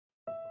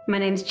My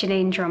name's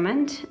Jeanine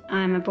Drummond.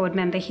 I'm a board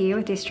member here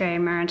with the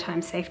Australian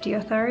Maritime Safety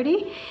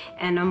Authority,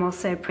 and I'm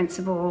also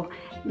Principal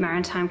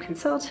Maritime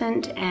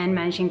Consultant and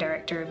Managing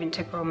Director of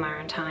Integral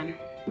Maritime.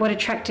 What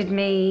attracted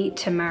me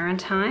to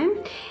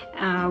Maritime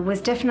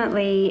was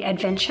definitely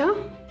adventure,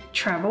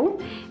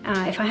 travel.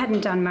 If I hadn't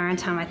done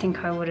Maritime, I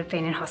think I would have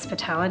been in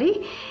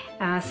hospitality.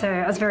 So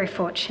I was very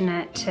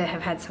fortunate to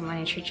have had someone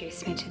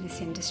introduce me to this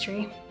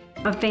industry.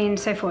 I've been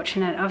so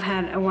fortunate. I've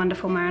had a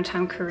wonderful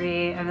maritime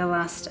career over the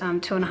last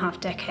 2.5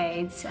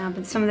 decades,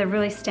 but some of the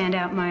really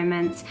standout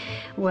moments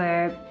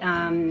were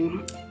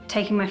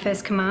taking my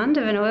first command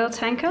of an oil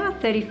tanker,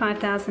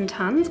 35,000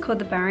 tonnes, called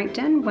the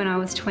Barrington, when I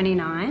was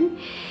 29,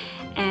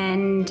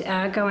 and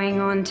going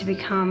on to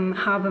become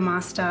harbour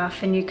master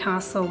for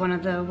Newcastle, one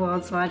of the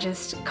world's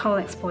largest coal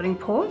exporting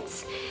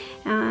ports.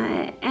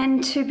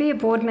 And to be a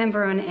board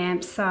member on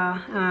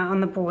AMSA,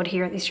 on the board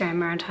here at the Australian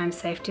Maritime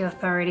Safety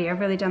Authority. I've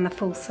really done the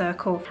full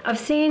circle. I've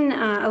seen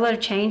a lot of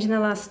change in the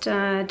last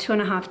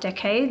 2.5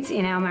 decades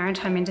in our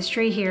maritime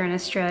industry here in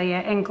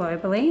Australia and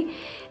globally.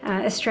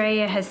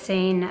 Australia has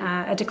seen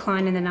a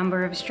decline in the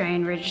number of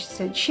Australian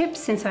registered ships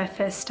since I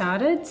first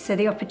started, so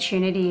the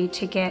opportunity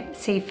to get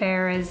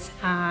seafarers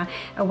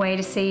away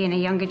to sea in a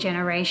younger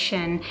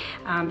generation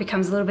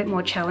becomes a little bit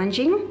more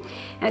challenging.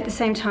 At the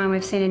same time,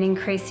 we've seen an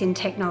increase in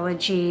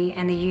technology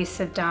and the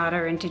use of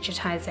data and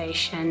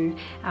digitisation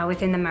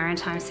within the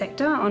maritime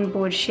sector on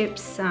board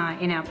ships,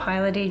 in our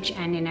pilotage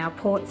and in our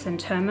ports and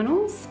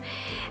terminals.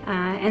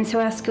 And so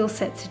our skill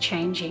sets are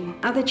changing.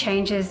 Other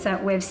changes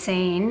that we've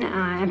seen,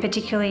 and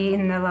particularly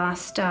in the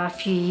last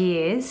few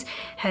years,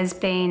 has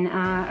been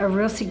a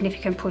real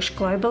significant push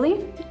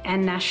globally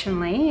and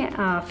nationally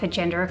for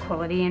gender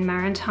equality in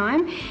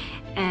maritime.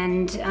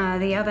 And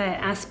the other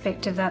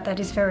aspect of that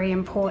is very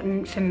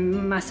important for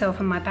myself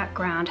and my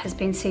background has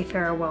been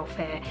seafarer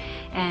welfare.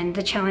 And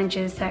the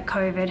challenges that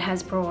COVID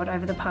has brought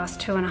over the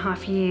past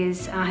 2.5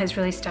 years has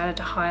really started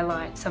to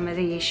highlight some of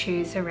the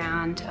issues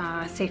around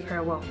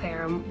seafarer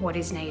welfare and what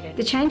is needed.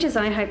 The changes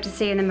I hope to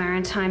see in the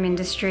maritime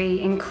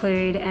industry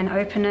include an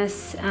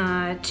openness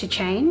to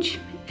change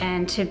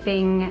and to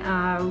being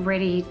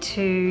ready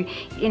to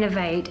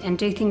innovate and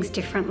do things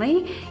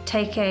differently,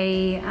 take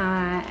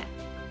a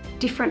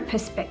different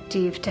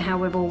perspective to how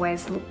we've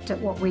always looked at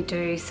what we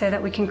do, so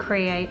that we can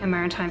create a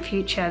maritime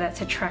future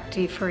that's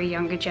attractive for a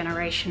younger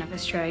generation of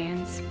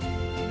Australians.